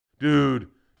Dude,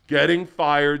 getting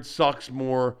fired sucks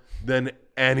more than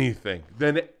anything.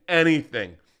 It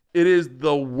is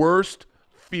the worst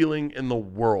feeling in the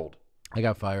world. I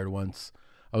got fired once.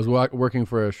 I was working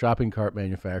for a shopping cart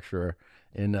manufacturer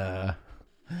in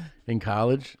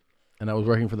college, and I was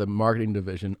working for the marketing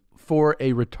division for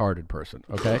a retarded person,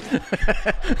 okay?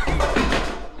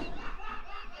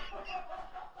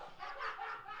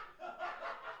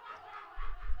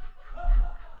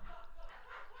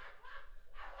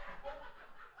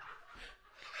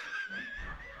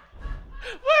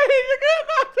 Wait, you're gonna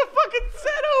knock the fucking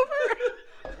set over!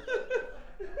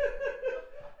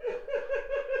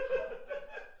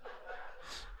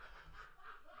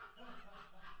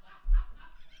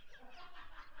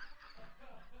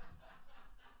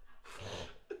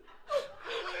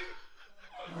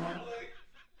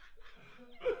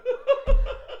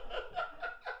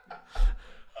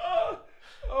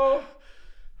 Oh,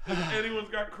 if anyone's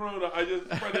got corona, I just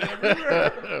spread it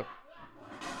everywhere.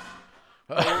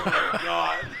 Oh my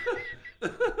God.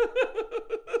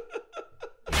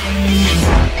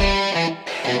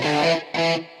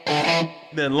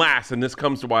 Then last, and this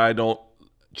comes to why I don't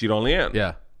cheat on Leanne.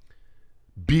 Yeah.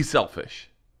 Be selfish.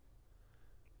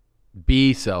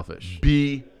 Be selfish.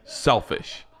 Be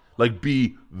selfish. Like,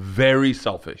 be very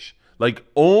selfish. Like,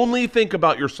 only think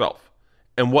about yourself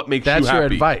and what makes you happy. That's your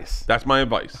advice. That's my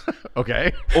advice.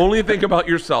 Okay. Only think about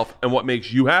yourself and what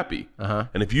makes you happy. Uh-huh.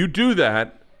 And if you do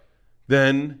that,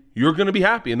 then you're going to be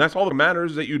happy. And that's all that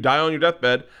matters, is that you die on your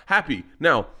deathbed happy.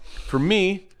 Now, for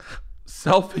me,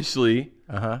 selfishly,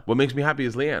 what makes me happy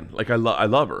is Leanne. Like, I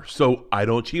love her. So I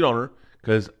don't cheat on her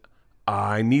because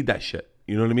I need that shit.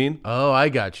 You know what I mean? Oh, I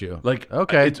got you. Like,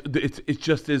 okay. It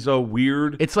just is a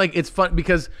weird. It's like, it's fun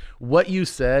because what you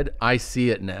said, I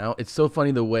see it now. It's so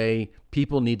funny the way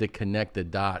people need to connect the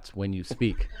dots when you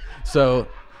speak. So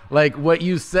like what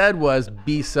you said was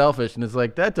be selfish, and it's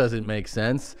like, that doesn't make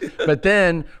sense. But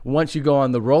then once you go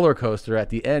on the roller coaster at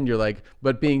the end, you're like,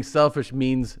 but being selfish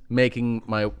means making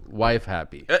my wife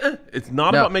happy. It's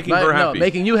not about making her happy. No,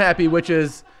 making you happy, which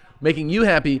is making you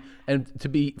happy, and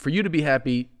for you to be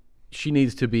happy, she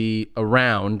needs to be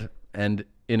around and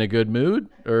in a good mood,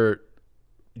 or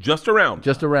just around.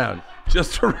 Just around.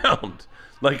 Just around.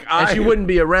 Like, and she wouldn't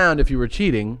be around if you were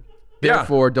cheating.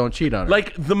 Therefore, don't cheat on her.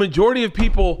 Like, the majority of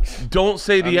people don't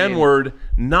say the N-word,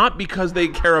 not because they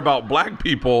care about black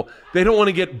people. They don't want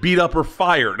to get beat up or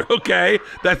fired, okay?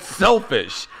 That's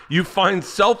selfish. You find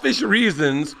selfish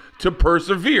reasons to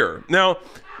persevere. Now,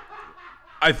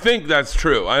 I think that's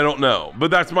true. I don't know. But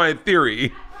that's my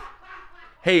theory.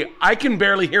 Hey, I can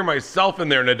barely hear myself in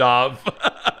there, Nadav.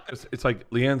 It's like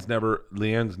Leanne's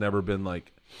never been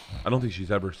like, I don't think she's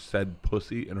ever said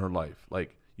pussy in her life.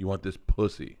 Like, you want this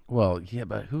pussy. Well, yeah,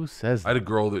 but who says that? I had a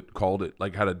girl that called it,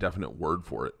 like, had a definite word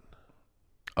for it.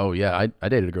 Oh, yeah. I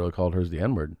dated a girl that called hers the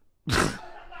N-word.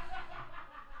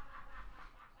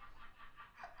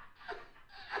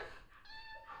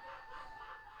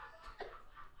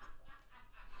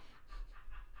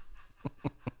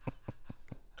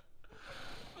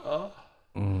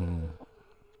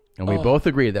 And we both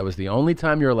agreed that was the only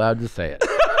time you're allowed to say it.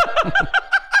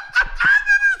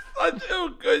 Such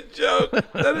a good joke.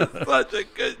 That is such a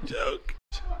good joke.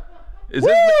 Is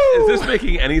this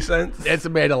making any sense? It's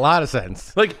made a lot of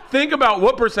sense. Like, think about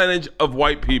what percentage of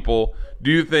white people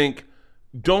do you think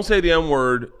don't say the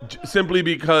N-word simply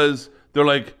because they're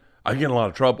like, I get in a lot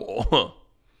of trouble.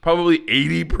 Probably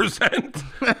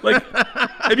 80%. Like,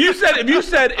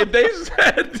 if they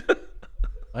said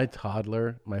my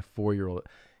toddler, my 4-year-old,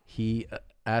 he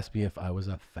asked me if I was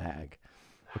a fag.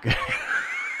 Okay.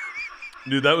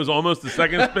 Dude, that was almost the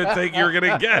second spit take you're going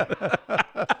to get.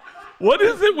 What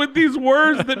is it with these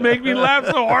words that make me laugh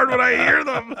so hard when I hear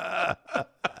them?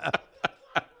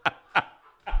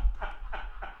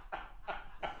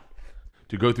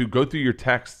 To go through your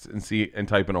texts and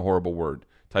type in a horrible word.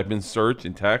 Type in search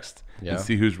and text and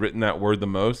see who's written that word the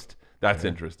most. That's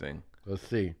interesting. Let's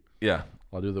see. Yeah.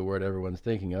 I'll do the word everyone's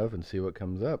thinking of and see what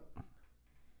comes up.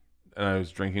 And I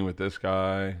was drinking with this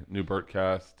guy, new Bert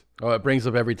cast. Oh, it brings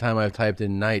up every time I've typed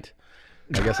in night.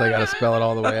 I guess I got to spell it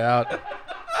all the way out.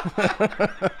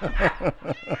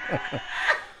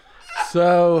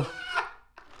 So.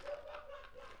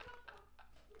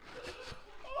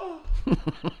 It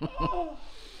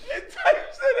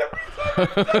types it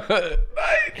every time.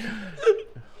 Night.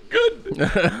 Good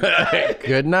night.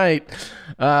 Good night.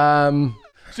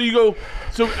 So you go,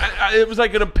 it was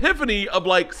like an epiphany of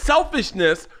like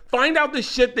selfishness. Find out the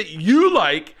shit that you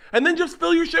like and then just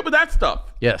fill your shit with that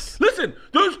stuff. Yes. Listen,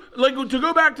 those, like, to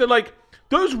go back to like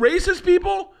those racist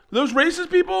people,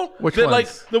 Which that, ones? like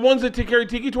the ones that carry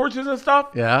tiki torches and stuff.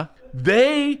 Yeah.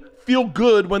 they feel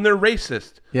good when they're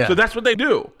racist. Yeah. So that's what they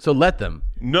do. So let them.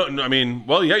 No, I mean,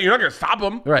 well, yeah, you're not going to stop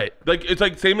them. Right. Like, it's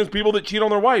like same as people that cheat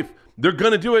on their wife. They're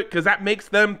going to do it because that makes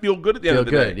them feel good at the end of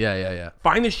the day. Yeah.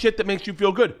 Find the shit that makes you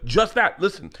feel good. Just that.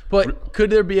 Listen. But could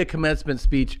there be a commencement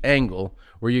speech angle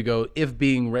where you go, if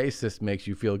being racist makes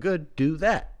you feel good, do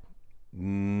that?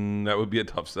 That would be a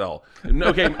tough sell.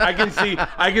 Okay, I can see.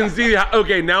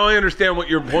 Okay, now I understand what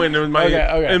your point in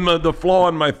the flaw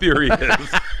in my theory is.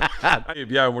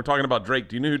 Yeah, we're talking about Drake.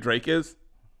 Do you know who Drake is?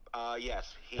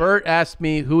 Yes. Bert asked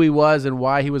me who he was and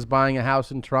why he was buying a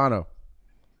house in Toronto.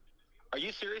 Are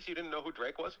you serious? You didn't know who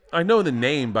Drake was? I know the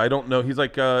name, but I don't know. He's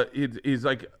like he's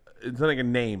like, it's not like a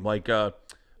name like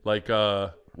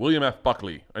William F.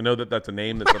 Buckley. I know that's a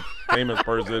name that's a famous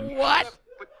person. What?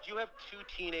 But you have 2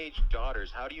 teenage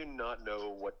daughters. How do you not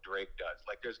know what Drake does?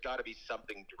 Like, there's got to be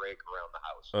something Drake around the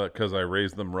house. Because I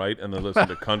raised them right and they listen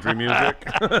to country music.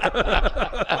 Were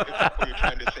you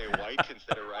trying to say white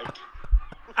instead of right?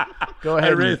 Go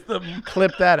ahead. raised them.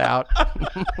 Clip that out.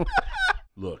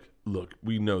 Look,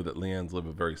 we know that Leanne's lived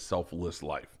a very selfless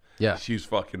life. Yeah. She's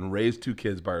fucking raised 2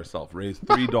 kids by herself, raised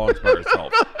 3 dogs by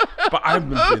herself. But I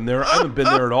haven't been there. I haven't been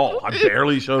there at all. I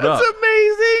barely showed up. That's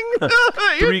amazing.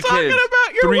 3 kids,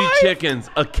 about your 3 wife? chickens,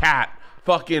 a cat.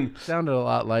 Fucking. Sounded a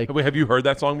lot like. Wait, have you heard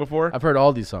that song before? I've heard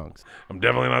all these songs. I'm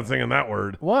definitely not singing that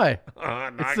word. Why?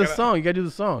 It's the song. You gotta do the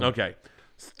song. Okay.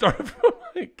 Start from.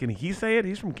 Can he say it?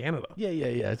 He's from Canada. Yeah.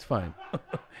 It's fine.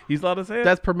 He's allowed to say it?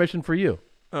 That's permission for you.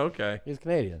 Okay. He's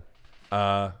Canadian.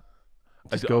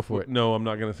 Just go for it. No, I'm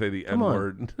not going to say the Come on.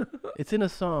 N-word. It's in a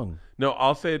song. No,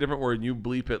 I'll say a different word and you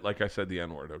bleep it like I said the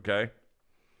N-word, okay?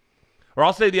 Or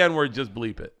I'll say the N-word, just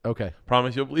bleep it. Okay.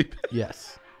 Promise you'll bleep it?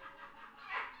 Yes.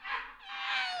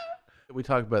 We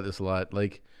talk about this a lot.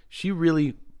 Like, she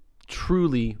really,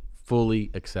 truly,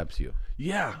 fully accepts you.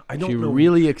 Yeah, I don't She know.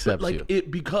 really accepts like you. It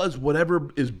because whatever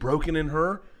is broken in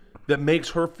her that makes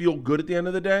her feel good at the end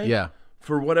of the day. Yeah.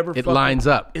 For whatever It lines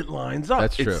up. It lines up.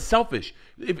 That's true. It's selfish.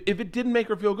 If it didn't make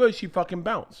her feel good, she'd fucking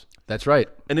bounce. That's right.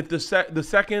 And if the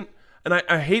second, and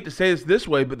I hate to say this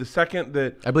way, but the second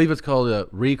that I believe it's called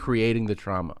recreating the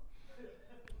trauma.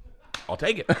 I'll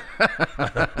take it.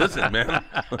 Listen, man,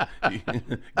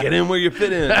 get in where you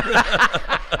fit in.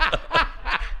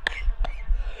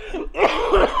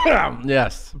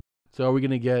 Yes. So are we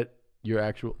gonna get your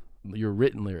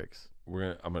written lyrics?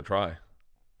 I'm gonna try.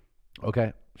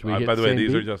 Okay. Should we get by the way, same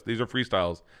these beat? are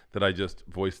freestyles that I just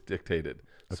voice dictated.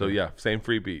 Okay. So yeah, same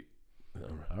free beat.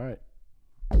 All right.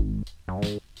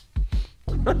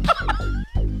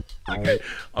 Okay,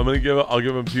 I'll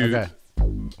give him 2.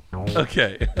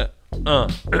 Okay.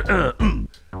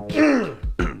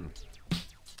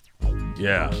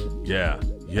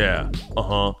 Yeah.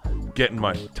 Getting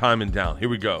my timing down. Here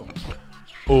we go.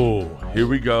 Oh, here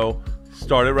we go.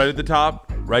 Start it right at the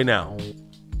top, right now.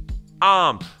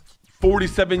 I'm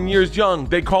 47 years young.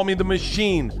 They call me the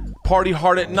machine. Party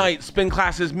hard at night. Spin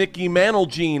classes Mickey Mantle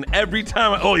Gene. Every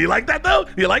time. Oh, you like that though?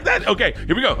 You like that? Okay,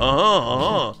 here we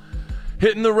go.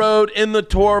 Hitting the road in the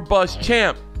tour bus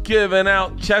champ. Giving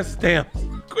out chest stamps.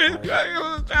 Quit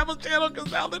the Travel Channel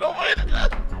because now they don't want it.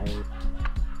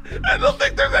 I don't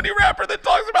think there's any rapper that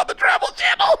talks about the Travel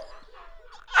Channel.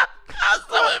 I'm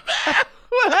so bad.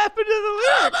 What happened to the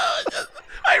lyrics?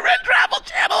 I read Travel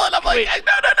Channel and I'm like,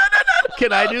 no.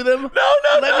 Can I do them? No.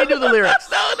 Let me do the lyrics.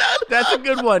 No. That's a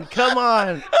good one. Come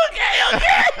on. Okay.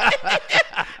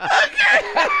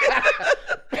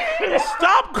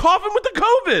 Stop coughing with the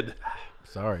COVID.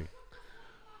 Sorry.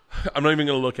 I'm not even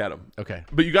going to look at him. Okay.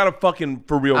 But you got to fucking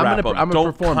for real rap them.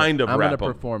 Don't kind of I'm rap gonna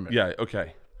them. perform it. Yeah,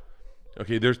 okay.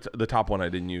 Okay, there's the top one I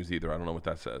didn't use either. I don't know what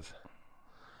that says.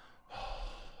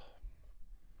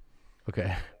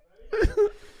 Okay.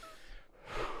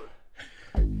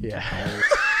 Yeah.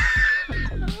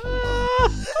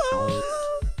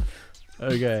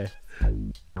 Okay.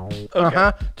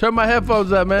 Turn my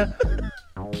headphones up, man.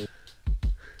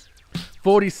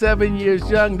 47 years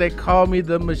young, they call me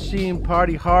the machine.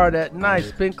 Party hard at night,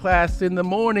 spin class in the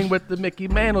morning with the Mickey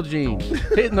Mantle Gene.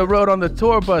 Hitting the road on the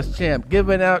tour bus champ,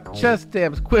 giving out chest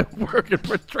stamps. Quit working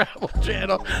for Travel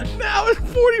Channel. Now it's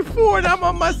 44 and I'm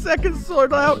on my second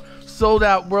sold out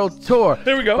world tour.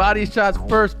 There we go. Body shots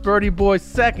first, Birdie Boy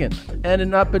second.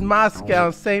 Ending up in Moscow,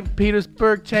 St.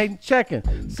 Petersburg, chain checking.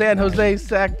 San Jose,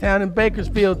 Sacktown, and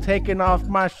Bakersfield, taking off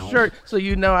my shirt so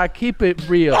you know I keep it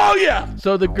real. Oh yeah.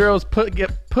 So the girls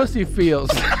get pussy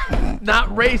feels. Not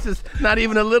racist, not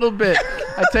even a little bit.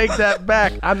 I take that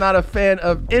back. I'm not a fan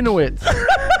of Inuits.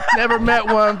 Never met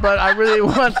one, but I really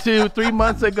want to. 3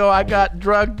 months ago, I got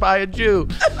drugged by a Jew.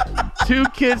 2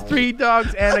 kids, 3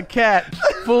 dogs, and a cat.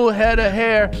 full head of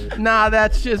hair. Nah,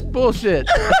 that's just bullshit.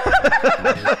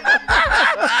 I'm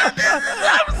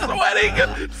sweating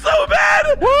so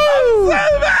bad. Woo!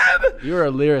 So bad. You're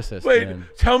a lyricist, Wait, man.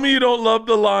 tell me you don't love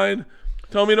the line.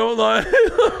 Tell me you don't lie.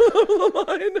 The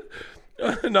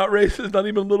line. Not racist, not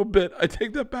even a little bit. I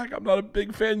take that back. I'm not a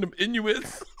big fan of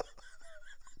Inuits.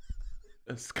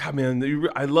 God, man,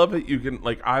 I love it. You can,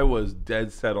 like, I was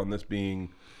dead set on this being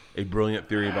a brilliant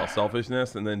theory about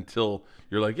selfishness, and then until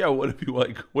you're like, yeah, what if you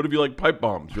like pipe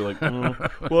bombs? You're like,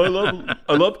 well,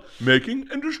 I love making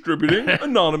and distributing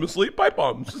anonymously pipe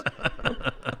bombs.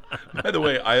 By the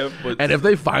way, I have put, And if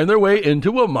they find their way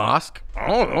into a mosque, I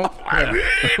don't know.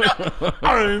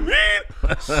 I mean,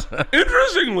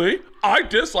 interestingly, I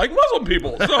dislike Muslim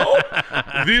people, so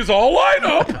these all line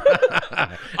up.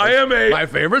 My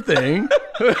favorite thing,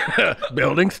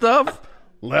 building stuff,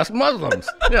 less Muslims.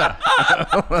 Yeah.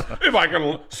 If I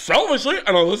can selfishly,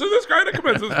 and I'll listen to this guy to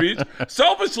commence his speech,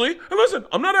 selfishly, and listen,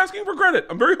 I'm not asking for credit.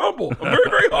 I'm very humble. I'm very,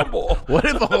 very humble. What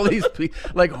if all these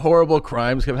like horrible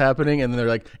crimes kept happening, and then they're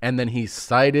like, and then he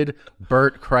cited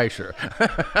Bert Kreischer?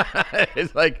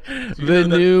 It's like the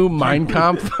new Mein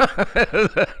Kampf.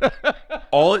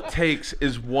 All it takes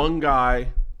is one guy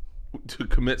to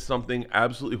commit something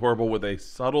absolutely horrible with a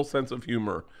subtle sense of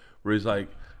humor, where he's like,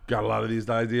 got a lot of these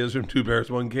ideas from Two Bears,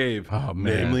 One Cave. Oh,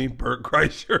 man. Namely, Bert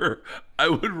Kreischer. I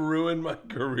would ruin my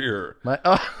career.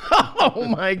 Oh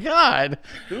my God.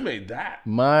 Who made that?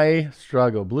 My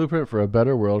struggle. Blueprint for a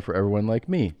better world for everyone like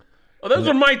me. Oh, those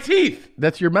are my teeth.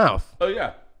 That's your mouth. Oh,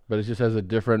 yeah. But it just has a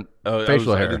different Oh,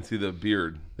 facial hair. I didn't see the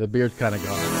beard. The beard's kind of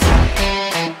gone.